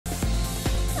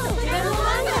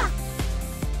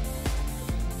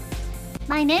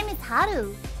My name is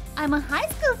Haru. I'm a high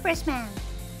school freshman.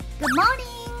 Good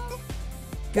morning.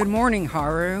 Good morning,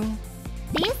 Haru.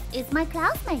 This is my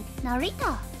classmate,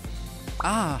 Narita.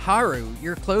 Ah, Haru,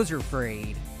 your clothes are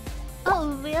frayed.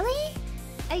 Oh, really?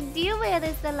 I do wear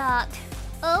this a lot.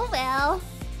 Oh well.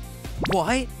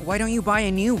 What? Why don't you buy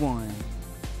a new one?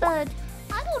 But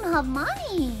I don't have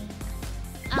money.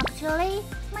 Actually,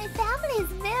 my family is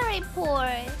very poor.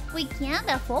 We can't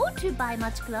afford to buy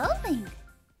much clothing.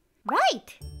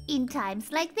 Right, in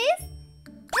times like this,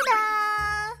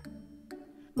 ta-da!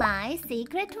 My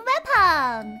secret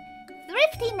weapon,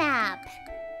 Thrifty Nap.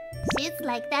 She's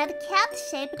like that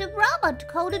cat-shaped robot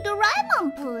called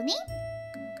Doraemon, Pony.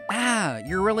 Ah,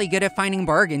 you're really good at finding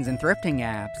bargains and thrifting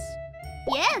apps.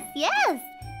 Yes.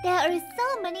 There are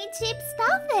so many cheap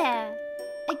stuff there.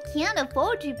 I can't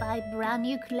afford to buy brand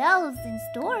new clothes in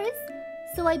stores,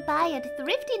 so I buy at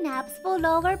Thrifty Naps for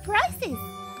lower prices.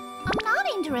 I'm not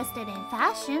interested in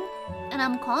fashion, and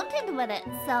I'm content with it,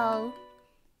 so...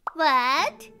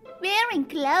 What? Wearing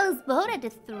clothes bought at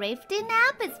a Thrifty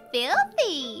Nap is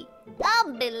filthy!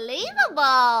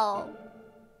 Unbelievable!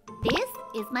 This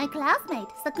is my classmate,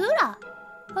 Sakura.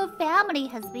 Her family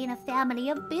has been a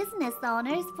family of business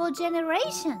owners for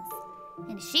generations,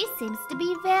 and she seems to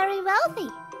be very wealthy.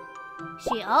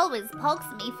 She always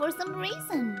pokes me for some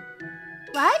reason.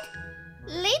 What?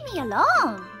 Leave me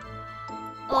alone!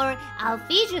 Or I'll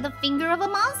feed you the finger of a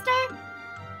monster.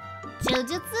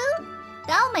 Jujutsu?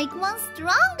 That'll make one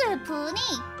stronger,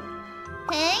 Pony.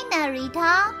 Hey,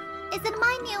 Narita. Isn't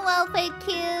my new outfit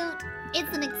cute?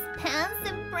 It's an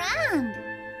expensive brand.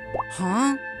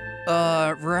 Huh?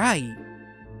 Right.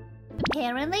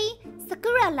 Apparently,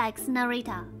 Sakura likes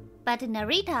Narita, but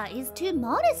Narita is too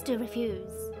modest to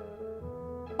refuse.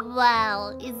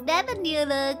 Wow, is that a new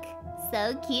look?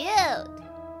 So cute.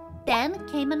 Then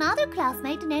came another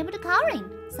classmate named Karin,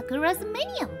 Sakura's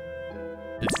minion.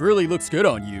 This really looks good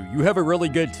on you. You have a really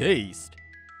good taste.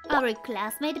 Our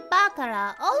classmate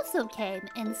Bakara also came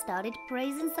and started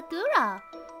praising Sakura.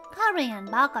 Karin and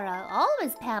Bakara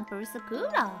always pamper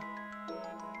Sakura.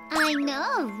 I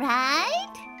know,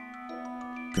 right?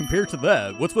 Compared to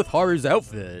that, what's with Haru's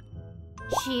outfit?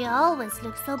 She always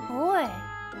looks so bored.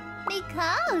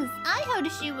 Because I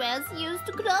heard she wears used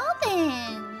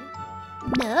clothing.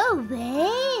 No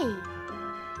way!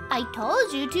 I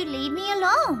told you to leave me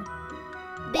alone.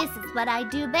 This is what I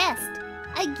do best.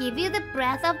 I give you the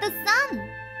breath of the sun.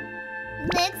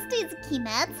 Next is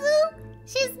Kimetsu.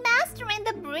 She's mastering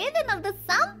the breathing of the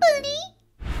sun, Bunny.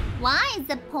 Why is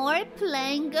a poor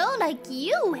plain girl like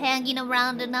you hanging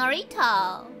around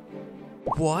Narita?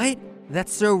 What?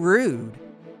 That's so rude.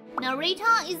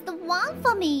 Narita is the one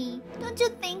for me. Don't you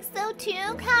think so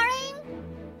too, Karin?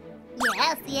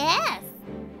 Yes.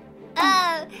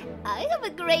 I have a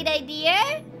great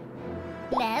idea.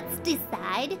 Let's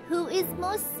decide who is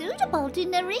most suitable to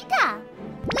Narita.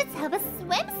 Let's have a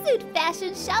swimsuit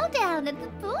fashion showdown at the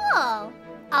pool.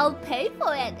 I'll pay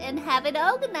for it and have it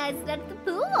organized at the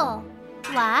pool.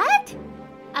 What?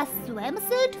 A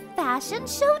swimsuit fashion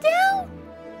showdown?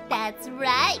 That's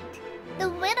right. The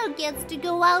winner gets to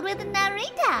go out with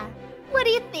Narita. What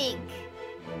do you think?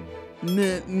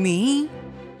 Me?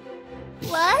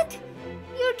 What?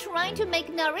 You're trying to make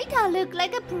Narita look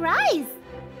like a prize.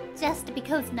 Just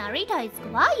because Narita is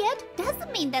quiet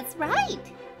doesn't mean that's right.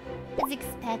 As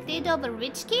expected of a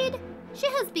rich kid, she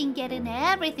has been getting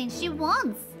everything she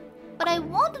wants. But I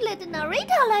won't let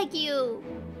Narita like you.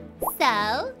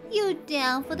 So, you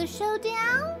down for the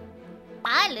showdown?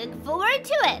 I look forward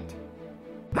to it.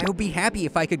 I would be happy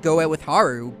if I could go out with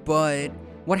Haru, but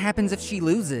what happens if she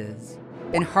loses?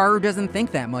 And Haru doesn't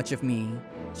think that much of me.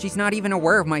 She's not even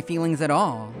aware of my feelings at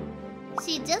all.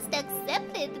 She just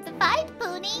accepted the fight,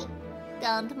 Pony.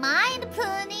 Don't mind,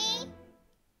 Pony.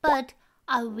 But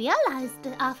I realized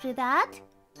after that...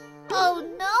 Oh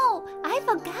no! I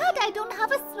forgot I don't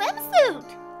have a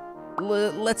swimsuit!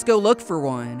 Let's go look for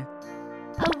one.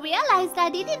 I realized I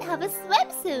didn't have a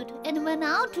swimsuit and went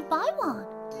out to buy one.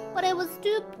 But I was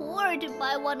too poor to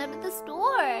buy one at the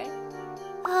store.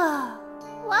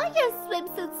 Why are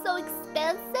swimsuits so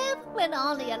expensive when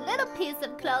only a little piece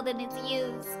of clothing is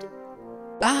used?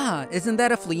 Ah, isn't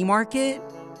that a flea market?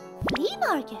 Flea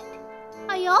market?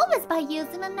 I always buy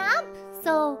using an app,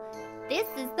 so this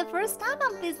is the first time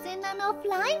I'm visiting an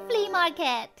offline flea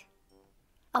market.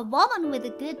 A woman with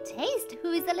a good taste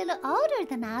who is a little older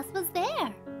than us was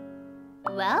there.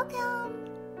 Welcome.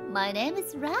 My name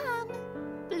is Ram.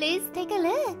 Please take a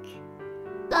look.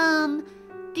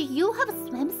 Do you have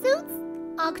swimsuits?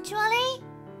 Actually?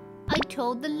 I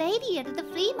told the lady at the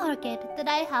flea market that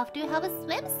I have to have a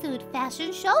swimsuit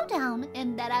fashion showdown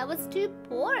and that I was too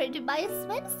poor to buy a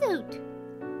swimsuit.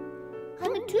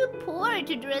 I'm too poor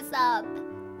to dress up.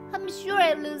 I'm sure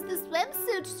I'll lose the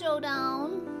swimsuit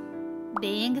showdown.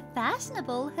 Being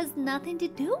fashionable has nothing to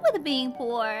do with being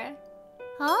poor.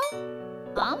 Huh?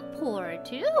 I'm poor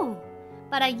too.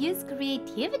 But I use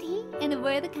creativity and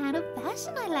wear the kind of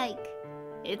fashion I like.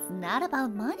 It's not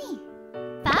about money.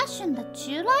 Fashion that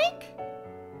you like?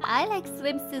 I like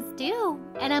swimsuits too,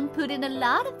 and I'm putting a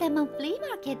lot of them on flea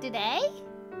market today.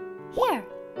 Here,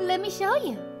 let me show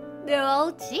you. They're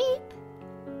all cheap.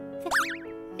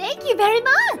 Thank you very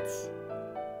much!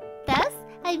 Thus,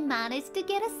 I managed to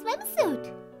get a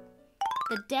swimsuit.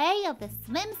 The day of the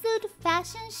swimsuit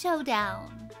fashion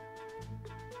showdown.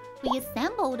 We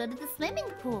assembled at the swimming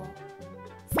pool.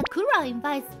 Sakura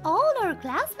invites all our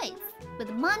classmates with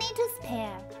money to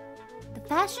spare. The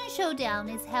fashion showdown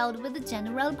is held with the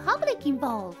general public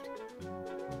involved.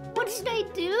 What should I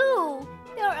do?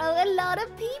 There are a lot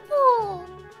of people.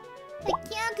 I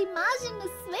can't imagine a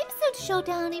swimsuit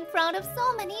showdown in front of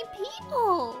so many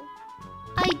people.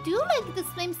 I do like the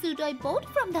swimsuit I bought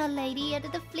from that lady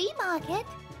at the flea market,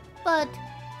 but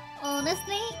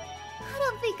honestly, I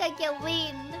don't think I can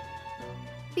win.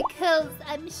 Because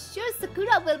I'm sure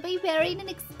Sakura will be wearing an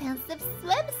expensive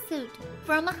swimsuit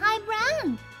from a high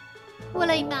brand. Will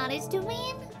I manage to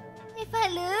win? If I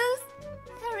lose,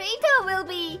 Narita will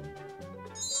be...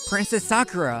 Princess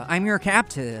Sakura, I'm your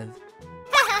captive.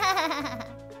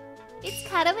 It's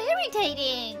kind of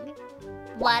irritating.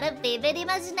 What a vivid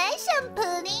imagination,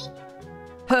 Pony.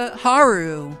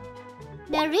 Haru!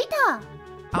 Narita!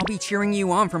 I'll be cheering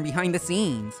you on from behind the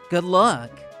scenes. Good luck.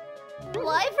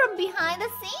 Why from behind the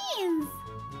scenes?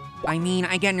 I mean,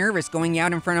 I get nervous going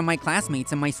out in front of my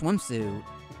classmates in my swimsuit.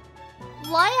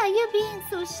 Why are you being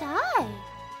so shy?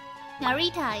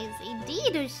 Narita is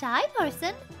indeed a shy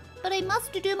person, but I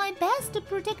must do my best to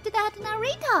protect that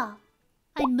Narita.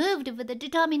 I moved with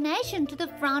determination to the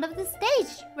front of the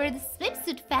stage where the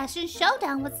swimsuit fashion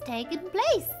showdown was taking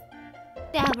place.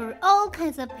 There were all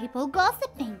kinds of people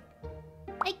gossiping.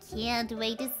 I can't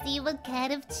wait to see what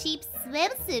kind of cheap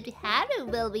swimsuit Haru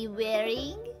will be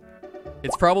wearing.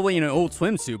 It's probably an old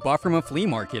swimsuit bought from a flea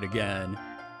market again.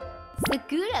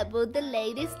 Sakura bought the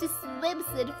latest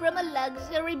swimsuit from a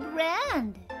luxury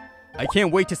brand. I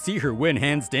can't wait to see her win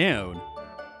hands down.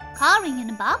 Karin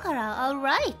and Bakara are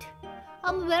right.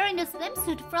 I'm wearing a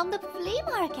swimsuit from the flea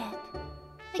market.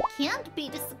 I can't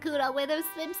beat Sakura with her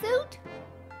swimsuit.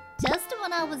 Just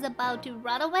when I was about to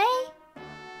run away...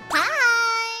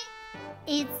 Hi!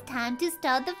 It's time to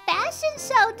start the fashion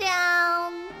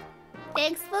showdown!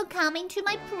 Thanks for coming to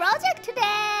my project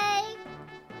today!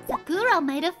 Sakura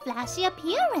made a flashy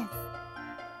appearance.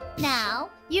 Now,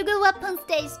 you go up on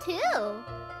stage too.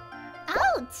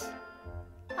 Ouch!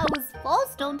 I was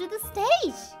forced onto the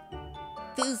stage.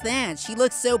 Who's that? She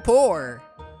looks so poor.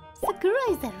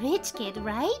 Sakura is a rich kid,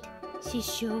 right? She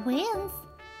sure wins.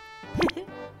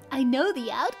 I know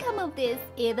the outcome of this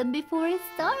even before it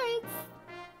starts.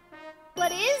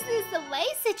 What is this away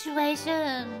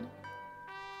situation?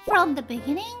 From the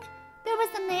beginning, there was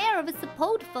an air of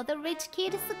support for the rich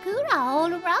kid Sakura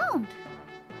all around.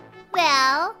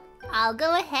 Well, I'll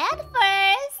go ahead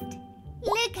first.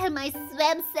 Look at my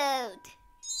swimsuit.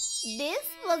 This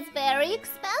was very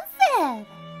expensive.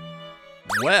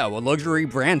 Wow, a luxury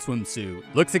brand swimsuit.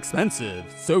 Looks expensive.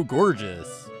 So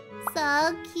gorgeous.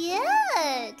 So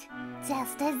cute.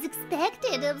 Just as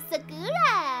expected of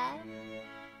Sakura.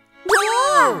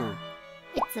 Whoa!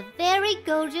 It's a very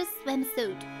gorgeous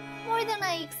swimsuit. More than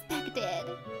I expected.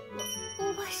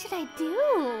 What should I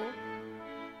do?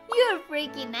 You're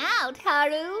freaking out,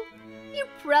 Haru. You're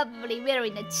probably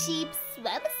wearing a cheap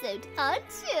swimsuit, aren't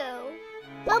you?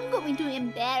 I'm going to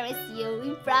embarrass you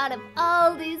in front of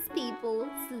all these people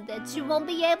so that you won't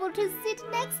be able to sit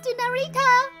next to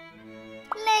Narita.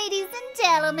 Ladies and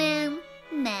gentlemen,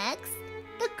 next,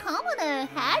 the commoner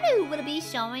Haru will be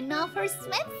showing off her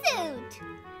swimsuit.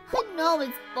 I know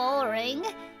it's boring,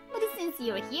 but since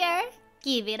you're here,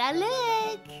 give it a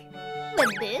look.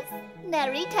 With this,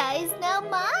 Narita is now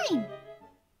mine.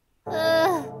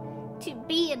 To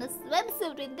be in a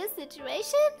swimsuit in this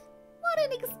situation? What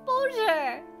an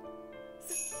exposure!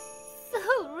 So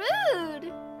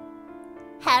rude!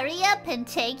 Hurry up and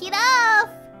take it off!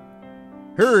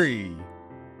 Hurry!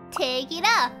 Take it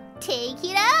off! Take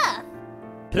it off!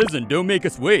 Peasant, don't make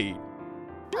us wait.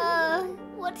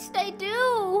 What should I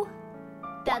do?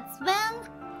 That's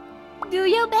when... Do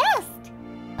your best!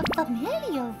 A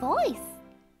familiar voice.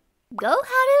 Go,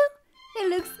 Haru! It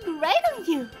looks great on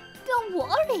you! Don't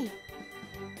worry!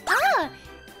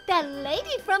 That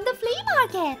lady from the flea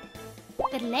market.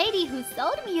 The lady who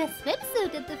sold me a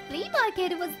swimsuit at the flea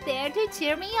market was there to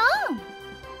cheer me on.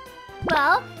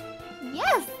 Well,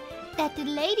 yes, that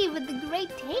lady with the great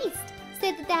taste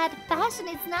said that fashion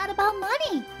is not about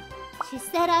money. She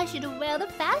said I should wear the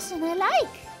fashion I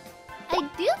like. I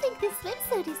do think this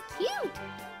swimsuit is cute,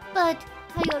 but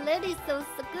I already saw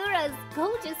Sakura's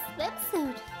gorgeous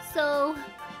swimsuit, so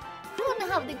I don't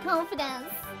have the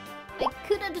confidence. I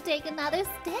couldn't take another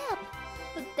step.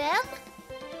 But then...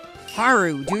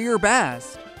 Haru, do your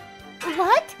best.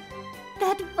 What?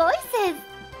 That voices!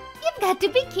 You've got to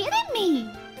be kidding me!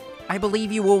 I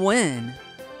believe you will win.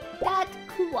 That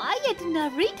quiet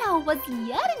Narita was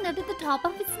yelling at the top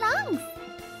of his lungs.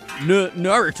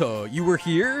 Naruto, you were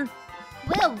here?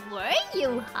 Where were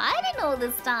you hiding all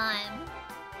this time?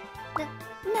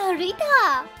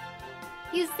 Narita!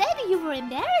 You said you were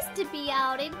embarrassed to be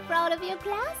out in front of your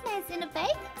classmates in a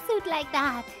bathing suit like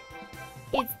that.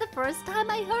 It's the first time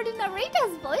I heard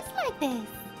Narita's voice like this.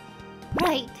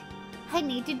 Right, I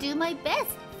need to do my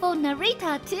best for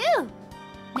Narita too.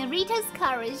 Narita's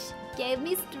courage gave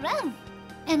me strength,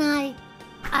 and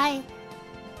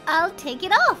I'll take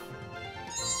it off.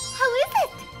 How is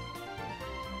it?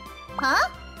 Huh?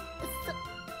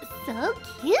 So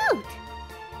cute.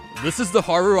 This is the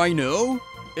Haru I know?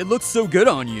 It looks so good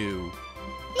on you.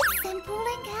 It's simple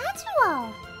and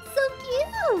casual. So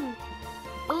cute.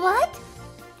 What?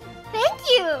 Thank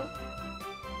you.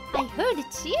 I heard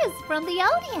cheers from the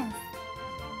audience.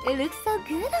 It looks so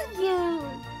good on you.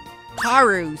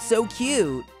 Haru, so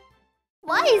cute.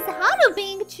 Why is Haru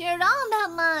being cheered on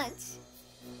that much?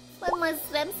 But my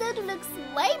swimsuit looks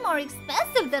way more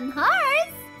expensive than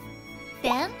hers.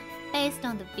 Then, based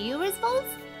on the viewers'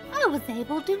 votes, I was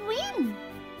able to win.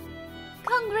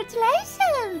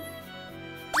 Congratulations!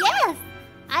 Yes,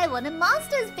 I won a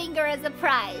monster's finger as a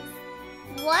prize.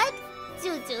 What?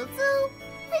 Jujutsu?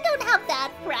 We don't have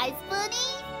that prize,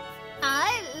 Bunny.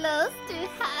 I lost to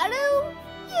Haru?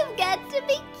 You've got to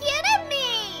be kidding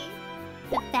me!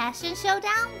 The fashion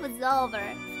showdown was over,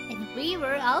 and we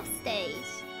were off stage.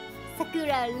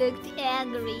 Sakura looked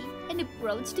angry and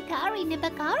approached Karin and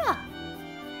Bakara.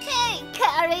 Hey,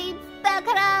 Karin,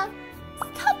 Bakara!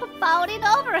 Stop fawning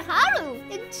over Haru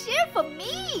and cheer for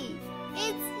me!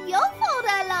 It's your fault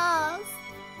I lost!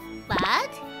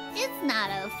 But it's not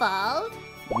our fault.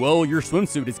 Well, your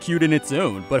swimsuit is cute in its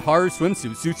own, but Haru's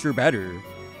swimsuit suits her better.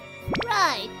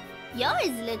 Right.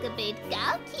 Yours look a bit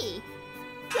gawky.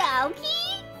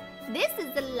 Gawky? This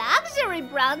is a luxury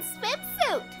brown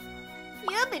swimsuit.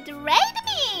 You betrayed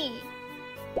me!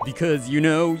 Because, you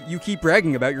know, you keep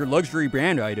bragging about your luxury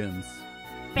brand items.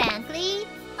 Frankly,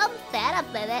 I'm fed up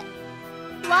with it.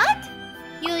 What?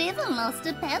 You even lost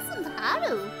to peasant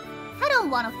Haru. I don't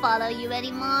want to follow you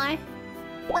anymore.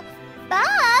 But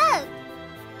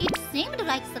it seemed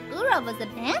like Sakura was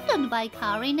abandoned by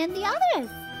Karin and the others.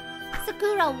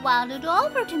 Sakura wandered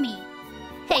over to me.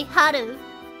 Hey, Haru.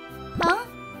 Huh?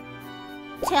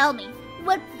 Tell me,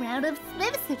 what brand of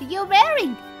swimsuit you're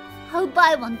wearing? I'll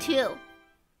buy one too.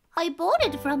 I bought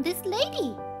it from this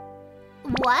lady.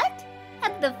 What?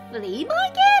 At the flea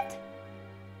market?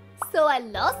 So I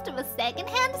lost to a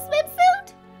second-hand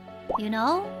swimsuit? You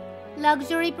know,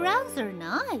 luxury brands are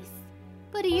nice,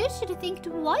 but you should think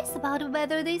twice about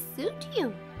whether they suit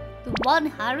you. The one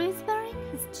Haru is wearing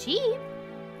is cheap,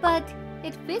 but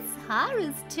it fits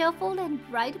Haru's cheerful and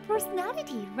bright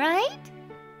personality, right?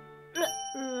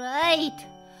 Right.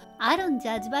 I don't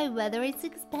judge by whether it's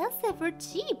expensive or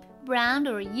cheap, brand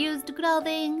or used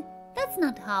clothing. That's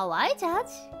not how I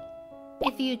judge.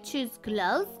 If you choose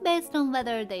clothes based on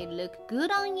whether they look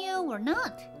good on you or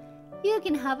not, you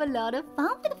can have a lot of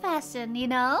fun with fashion, you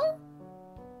know?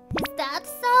 Is that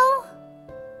so?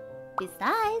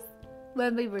 Besides,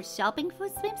 when we were shopping for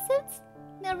swimsuits,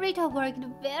 Narita worked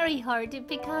very hard to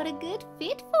pick out a good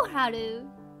fit for Haru.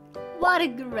 What a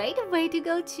great way to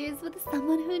go choose with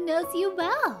someone who knows you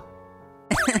well.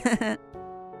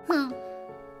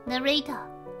 Narita,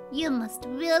 you must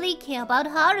really care about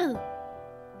Haru.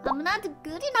 I'm not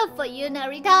good enough for you,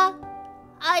 Narita.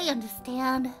 I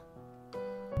understand.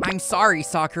 I'm sorry,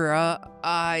 Sakura.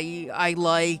 I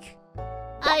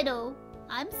know.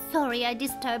 I'm sorry I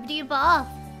disturbed you both.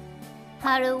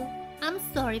 Haru, I'm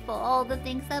sorry for all the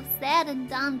things I've said and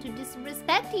done to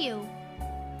disrespect you.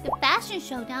 The fashion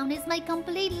showdown is my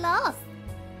complete loss.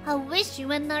 I wish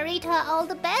you and Narita all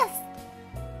the best.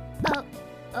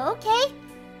 Okay.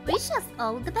 Wish us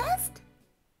all the best.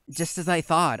 Just as I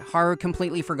thought, Haru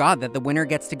completely forgot that the winner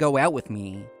gets to go out with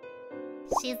me.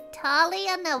 She's totally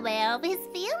unaware of his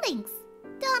feelings.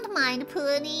 Don't mind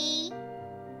Puni.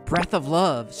 Breath of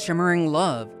love, shimmering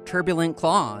love, turbulent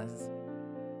claws.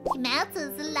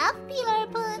 Shimatsu's love pillar,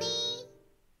 Pony.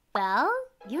 Well,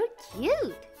 you're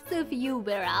cute. So if you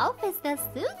wear outfits that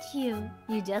suit you,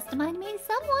 you just might meet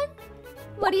someone.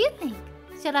 What do you think?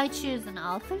 Should I choose an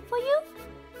outfit for you?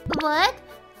 What?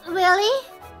 Really?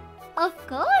 Of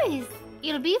course.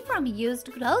 It'll be from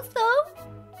used clothes though.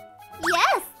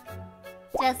 Yes!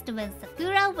 Just when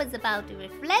Sakura was about to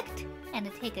reflect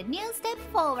and take a new step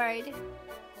forward.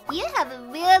 You have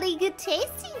a really good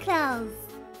taste in clothes.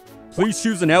 Please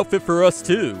choose an outfit for us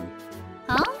too.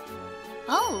 Huh?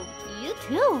 Oh, you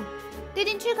too.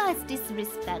 Didn't you guys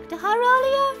disrespect her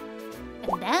earlier?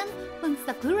 And then, when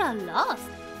Sakura lost,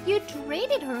 you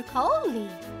treated her coldly.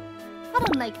 I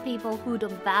don't like people who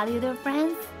don't value their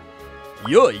friends.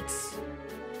 Yikes!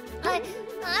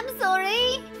 I'm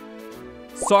sorry.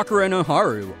 Sakura and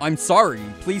Haru, I'm sorry.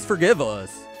 Please forgive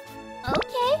us.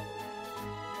 Okay.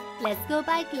 Let's go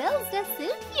buy clothes that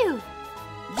suit you.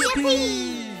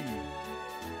 Yippee!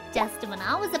 Just when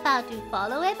I was about to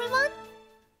follow everyone.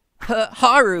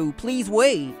 Haru, please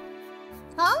wait.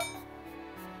 Huh?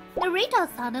 Narita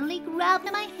suddenly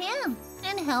grabbed my hand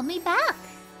and held me back.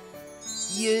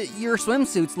 Your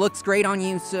swimsuits looks great on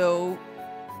you, so...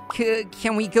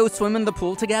 can we go swim in the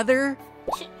pool together?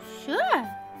 Sure.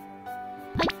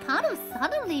 I kind of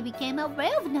suddenly became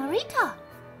aware of Narita.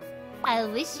 I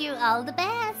wish you all the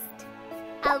best.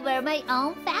 I'll wear my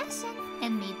own fashion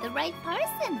and meet the right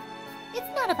person.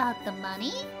 It's not about the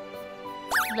money.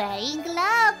 Swaying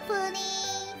love,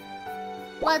 Pony.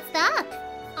 What's that?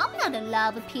 I'm not a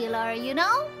love appealer, you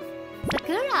know?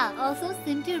 Sakura also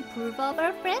seemed to approve of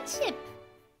our friendship.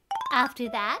 After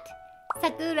that,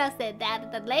 Sakura said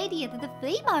that the lady at the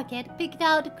flea market picked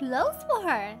out clothes for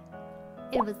her.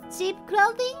 It was cheap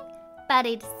clothing, but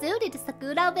it suited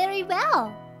Sakura very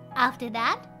well. After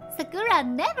that, Sakura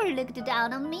never looked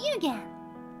down on me again.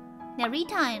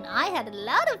 Narita and I had a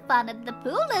lot of fun at the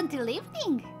pool until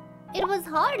evening. It was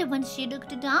hard when she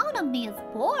looked down on me as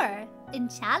poor and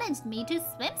challenged me to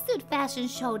swimsuit fashion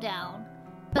showdown.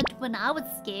 But when I was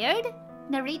scared,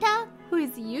 Narita, who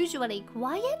is usually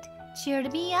quiet,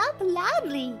 cheered me up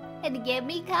loudly and gave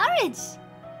me courage.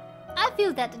 I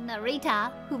feel that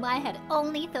Narita, whom I had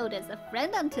only thought as a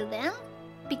friend until then,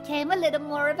 became a little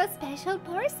more of a special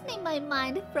person in my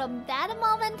mind from that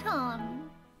moment on.